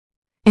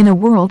In a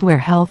world where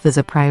health is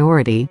a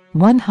priority,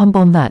 one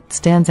humble nut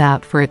stands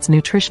out for its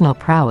nutritional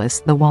prowess: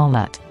 the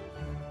walnut.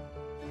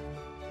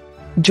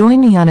 Join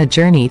me on a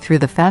journey through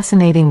the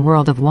fascinating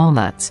world of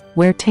walnuts,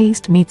 where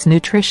taste meets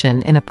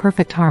nutrition in a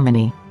perfect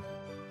harmony.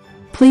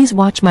 Please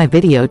watch my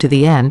video to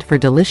the end for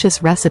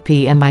delicious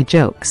recipe and my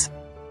jokes.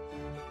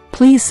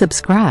 Please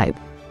subscribe.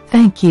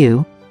 Thank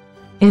you.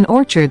 In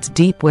orchards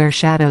deep where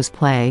shadows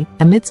play,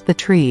 amidst the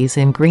trees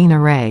in green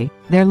array,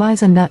 there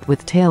lies a nut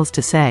with tales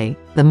to say,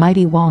 the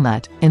mighty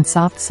walnut, in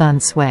soft sun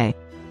sway.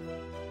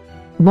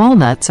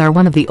 Walnuts are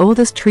one of the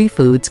oldest tree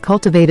foods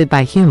cultivated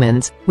by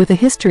humans, with a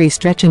history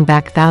stretching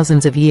back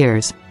thousands of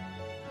years.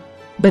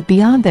 But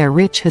beyond their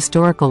rich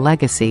historical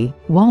legacy,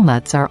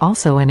 walnuts are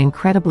also an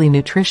incredibly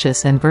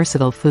nutritious and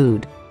versatile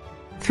food.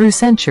 Through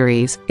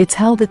centuries, it's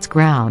held its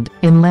ground,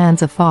 in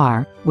lands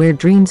afar, where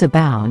dreams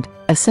abound,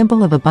 a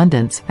symbol of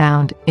abundance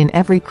found, in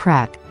every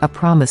crack, a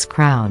promise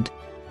crowned.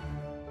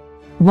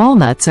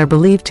 Walnuts are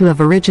believed to have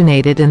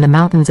originated in the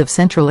mountains of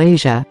Central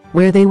Asia,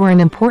 where they were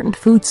an important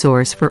food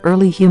source for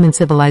early human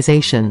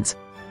civilizations.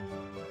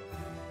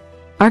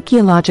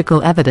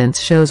 Archaeological evidence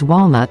shows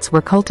walnuts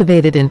were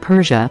cultivated in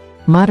Persia,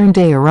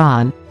 modern-day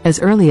Iran,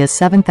 as early as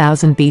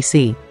 7000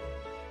 BC.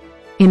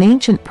 In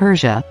ancient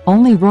Persia,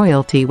 only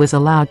royalty was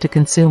allowed to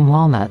consume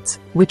walnuts,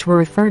 which were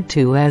referred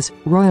to as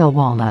royal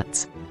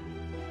walnuts.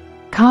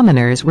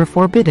 Commoners were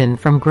forbidden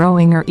from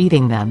growing or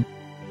eating them.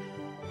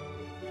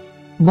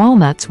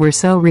 Walnuts were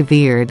so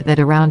revered that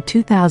around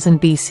 2000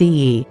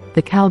 BCE,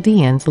 the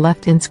Chaldeans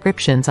left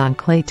inscriptions on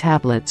clay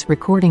tablets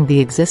recording the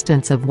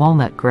existence of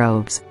walnut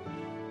groves.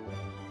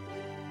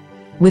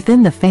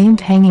 Within the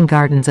famed Hanging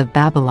Gardens of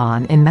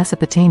Babylon in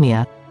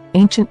Mesopotamia,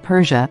 ancient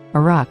Persia,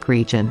 Iraq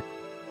region.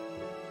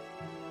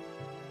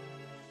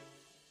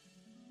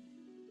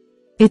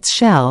 Its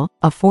shell,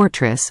 a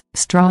fortress,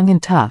 strong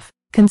and tough,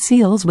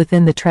 conceals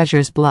within the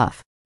treasure's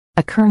bluff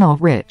a kernel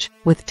rich,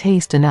 with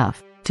taste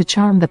enough to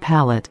charm the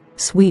palate,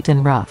 sweet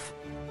and rough.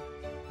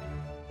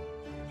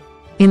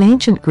 In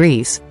ancient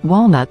Greece,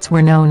 walnuts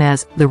were known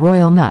as the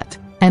royal nut,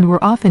 and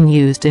were often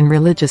used in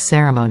religious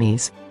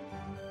ceremonies.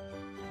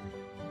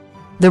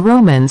 The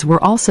Romans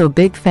were also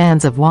big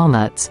fans of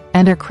walnuts,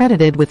 and are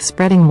credited with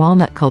spreading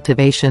walnut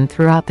cultivation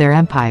throughout their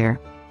empire.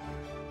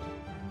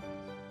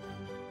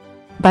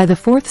 By the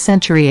 4th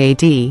century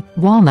AD,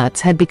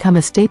 walnuts had become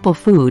a staple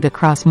food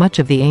across much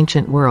of the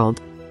ancient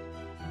world.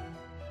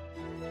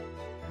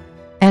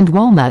 And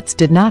walnuts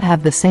did not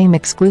have the same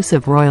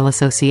exclusive royal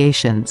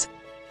associations.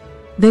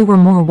 They were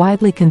more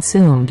widely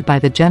consumed by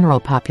the general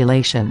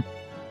population.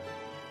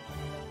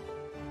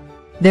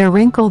 Their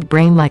wrinkled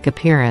brain-like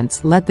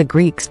appearance led the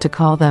Greeks to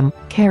call them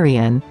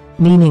carrion,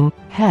 meaning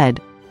head,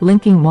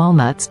 linking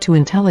walnuts to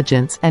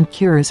intelligence and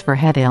cures for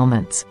head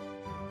ailments.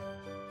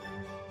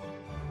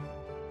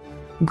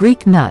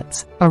 Greek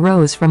nuts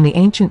arose from the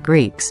ancient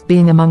Greeks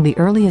being among the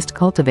earliest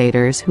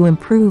cultivators who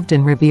improved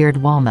and revered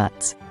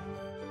walnuts.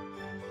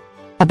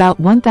 About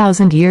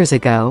 1000 years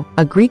ago,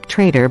 a Greek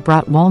trader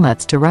brought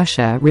walnuts to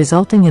Russia,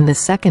 resulting in the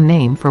second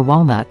name for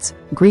walnuts,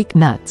 Greek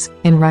nuts,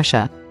 in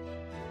Russia.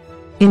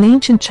 In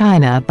ancient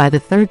China by the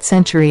 3rd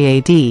century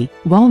AD,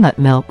 walnut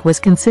milk was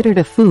considered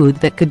a food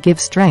that could give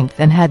strength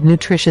and had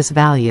nutritious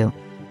value.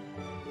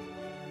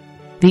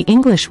 The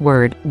English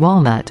word,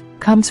 walnut,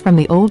 comes from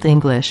the Old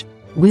English,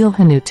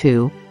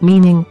 Wilhanutu,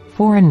 meaning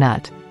foreign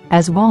nut,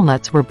 as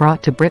walnuts were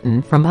brought to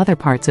Britain from other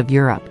parts of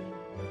Europe.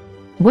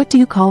 What do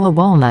you call a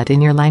walnut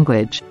in your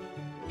language?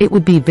 It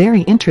would be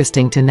very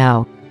interesting to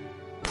know.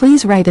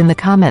 Please write in the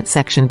comment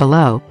section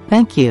below.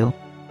 Thank you.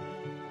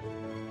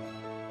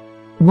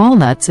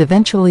 Walnuts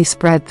eventually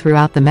spread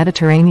throughout the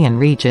Mediterranean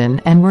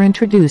region and were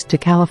introduced to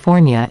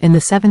California in the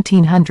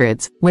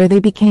 1700s, where they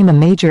became a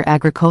major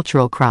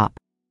agricultural crop.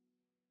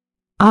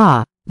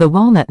 The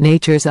walnut,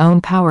 nature's own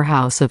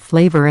powerhouse of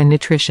flavor and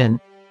nutrition.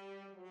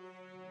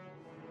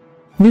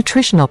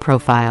 Nutritional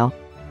profile.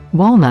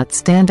 Walnuts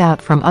stand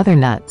out from other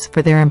nuts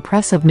for their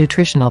impressive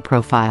nutritional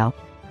profile.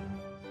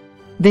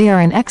 They are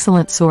an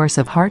excellent source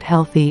of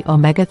heart-healthy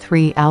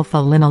omega-3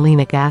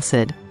 alpha-linolenic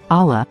acid,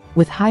 ALA,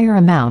 with higher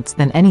amounts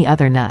than any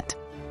other nut.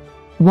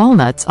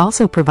 Walnuts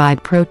also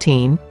provide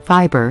protein,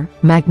 fiber,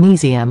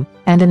 magnesium,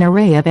 and an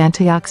array of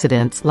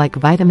antioxidants like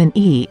vitamin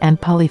E and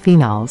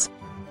polyphenols.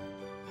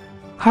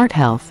 Heart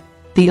health.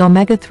 The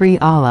omega-3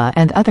 ALA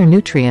and other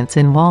nutrients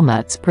in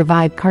walnuts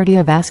provide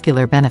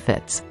cardiovascular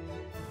benefits.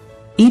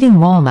 Eating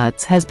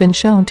walnuts has been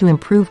shown to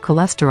improve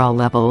cholesterol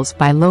levels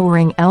by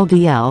lowering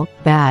LDL,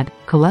 bad,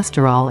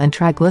 cholesterol and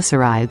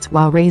triglycerides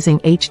while raising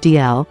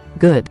HDL,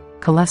 good,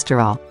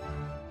 cholesterol.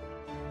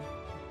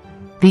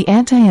 The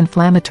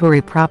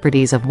anti-inflammatory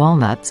properties of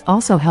walnuts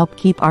also help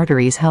keep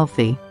arteries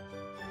healthy.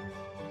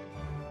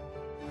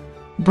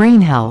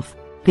 Brain health.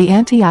 The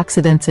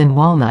antioxidants in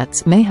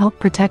walnuts may help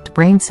protect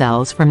brain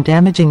cells from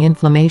damaging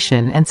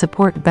inflammation and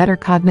support better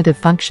cognitive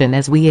function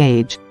as we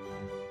age.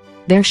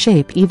 Their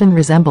shape even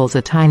resembles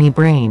a tiny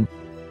brain.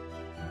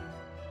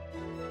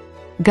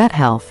 Gut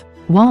health.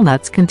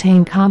 Walnuts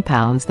contain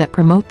compounds that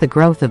promote the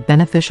growth of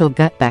beneficial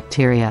gut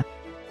bacteria.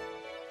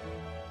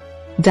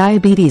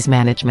 Diabetes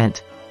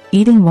management.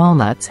 Eating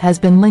walnuts has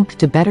been linked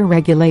to better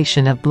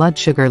regulation of blood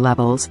sugar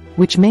levels,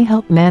 which may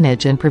help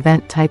manage and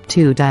prevent type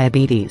 2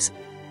 diabetes.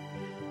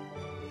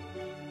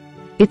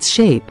 Its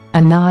shape,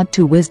 a nod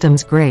to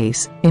wisdom's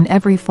grace, in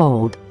every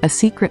fold, a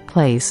secret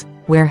place,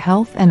 where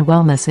health and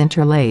wellness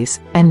interlace,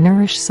 and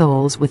nourish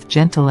souls with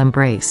gentle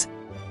embrace.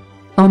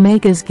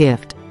 Omega's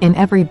gift, in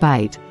every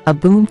bite, a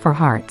boon for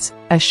hearts,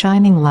 a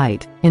shining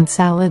light, in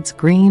salads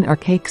green or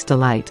cakes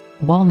delight,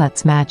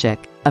 walnuts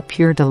magic, a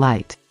pure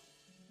delight.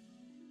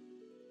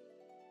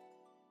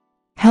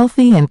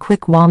 Healthy and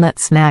quick walnut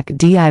snack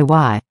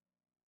DIY.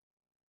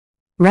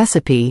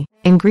 Recipe,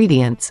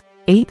 ingredients,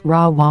 8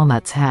 raw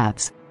walnuts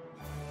halves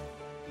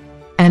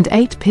and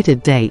 8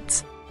 pitted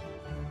dates.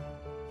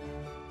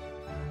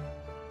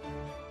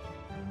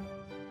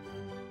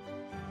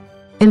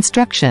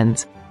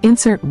 Instructions: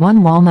 insert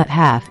 1 walnut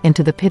half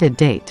into the pitted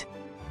date.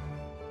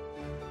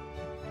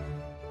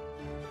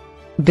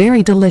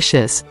 Very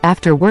delicious,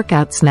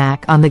 after-workout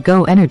snack on the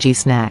go energy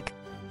snack.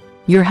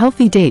 Your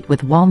healthy date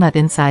with walnut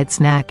inside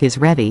snack is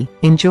ready,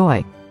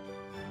 enjoy.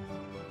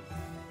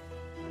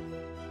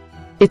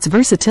 Its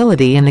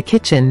versatility in the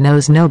kitchen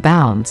knows no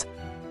bounds.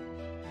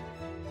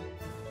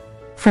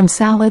 From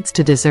salads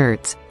to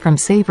desserts, from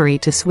savory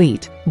to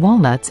sweet,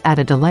 walnuts add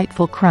a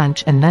delightful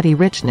crunch and nutty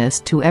richness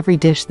to every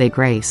dish they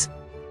grace.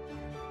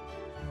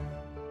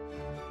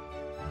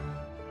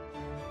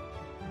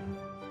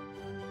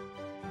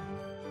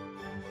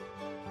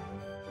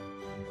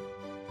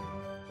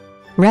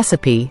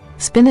 Recipe: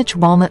 spinach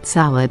walnut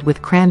salad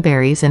with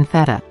cranberries and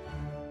feta.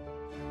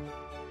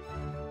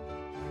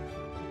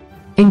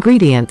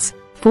 Ingredients: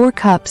 4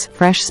 cups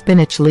fresh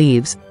spinach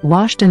leaves,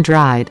 washed and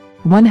dried,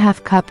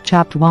 1/2 cup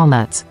chopped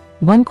walnuts,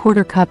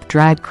 1/4 cup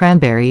dried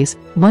cranberries,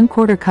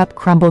 1/4 cup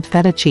crumbled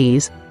feta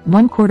cheese,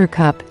 1/4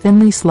 cup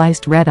thinly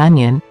sliced red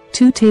onion,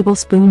 2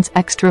 tablespoons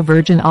extra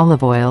virgin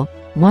olive oil,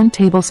 1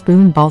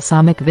 tablespoon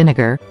balsamic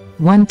vinegar,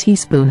 1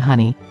 teaspoon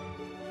honey.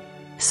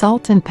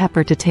 Salt and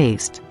pepper to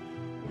taste.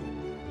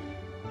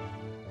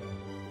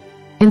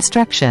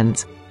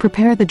 Instructions: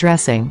 prepare the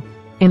dressing.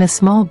 In a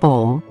small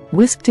bowl,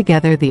 whisk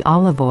together the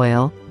olive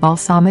oil,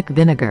 balsamic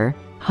vinegar,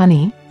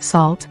 honey,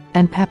 salt,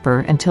 and pepper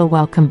until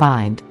well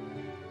combined.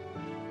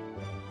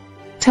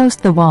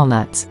 Toast the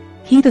walnuts.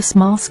 Heat a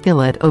small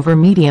skillet over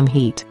medium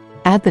heat.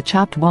 Add the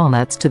chopped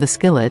walnuts to the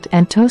skillet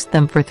and toast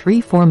them for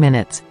 3–4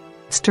 minutes,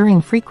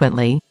 stirring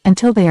frequently,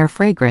 until they are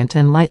fragrant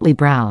and lightly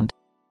browned.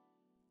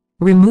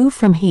 Remove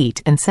from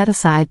heat and set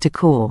aside to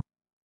cool.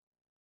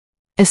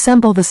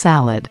 Assemble the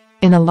salad.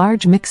 In a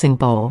large mixing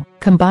bowl,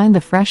 combine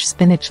the fresh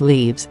spinach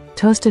leaves,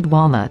 toasted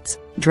walnuts,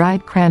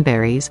 dried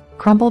cranberries,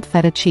 crumbled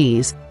feta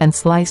cheese, and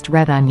sliced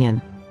red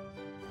onion.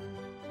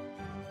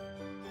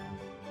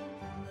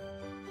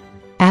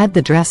 Add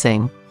the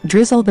dressing.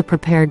 Drizzle the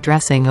prepared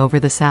dressing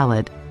over the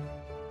salad.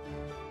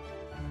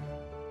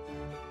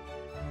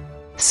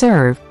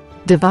 Serve.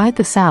 Divide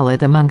the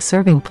salad among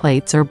serving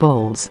plates or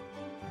bowls.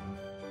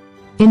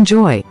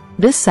 Enjoy.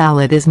 This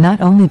salad is not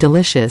only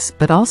delicious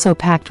but also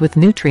packed with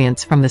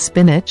nutrients from the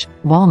spinach,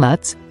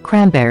 walnuts,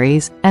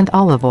 cranberries, and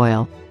olive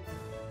oil.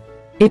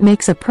 It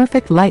makes a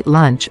perfect light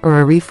lunch or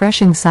a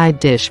refreshing side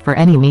dish for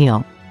any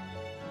meal.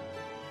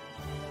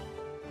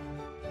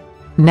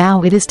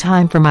 Now it is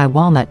time for my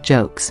walnut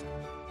jokes.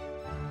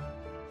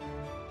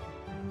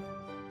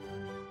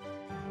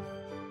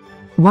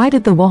 Why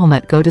did the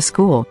walnut go to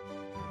school?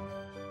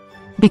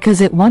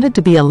 Because it wanted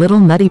to be a little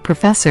nutty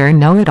professor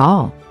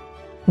know-it-all.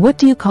 What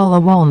do you call a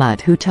walnut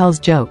who tells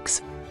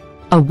jokes?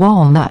 A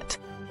walnut.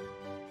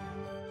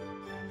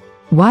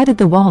 Why did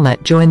the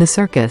walnut join the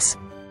circus?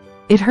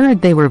 It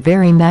heard they were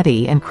very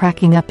nutty and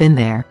cracking up in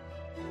there.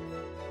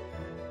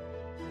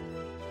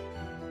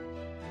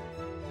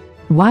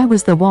 Why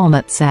was the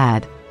walnut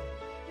sad?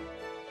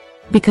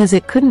 Because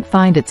it couldn't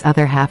find its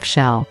other half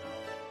shell.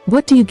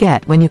 What do you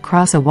get when you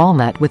cross a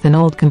walnut with an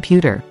old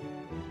computer?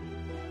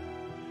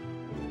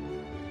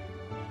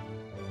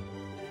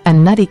 A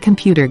nutty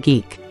computer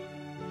geek.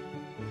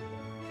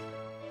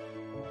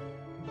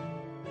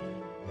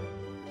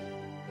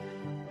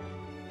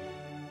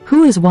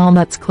 Who is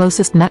walnut's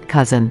closest nut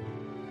cousin?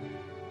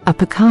 A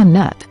pecan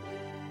nut.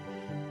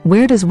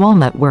 Where does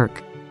walnut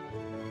work?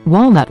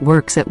 Walnut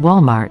works at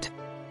Walmart.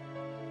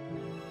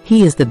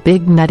 He is the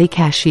big nutty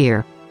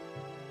cashier.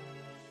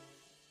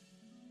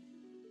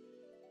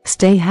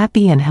 Stay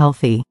happy and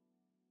healthy.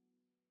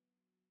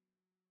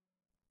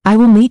 I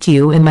will meet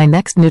you in my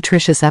next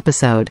nutritious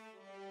episode.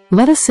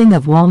 Let us sing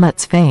of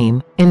walnut's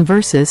fame, in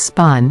verses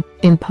spun,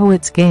 in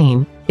poet's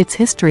game, its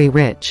history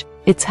rich,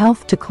 its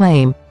health to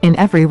claim, in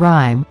every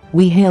rhyme,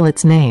 we hail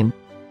its name.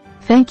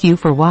 Thank you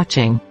for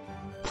watching.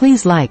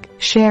 Please like,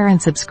 share and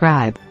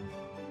subscribe.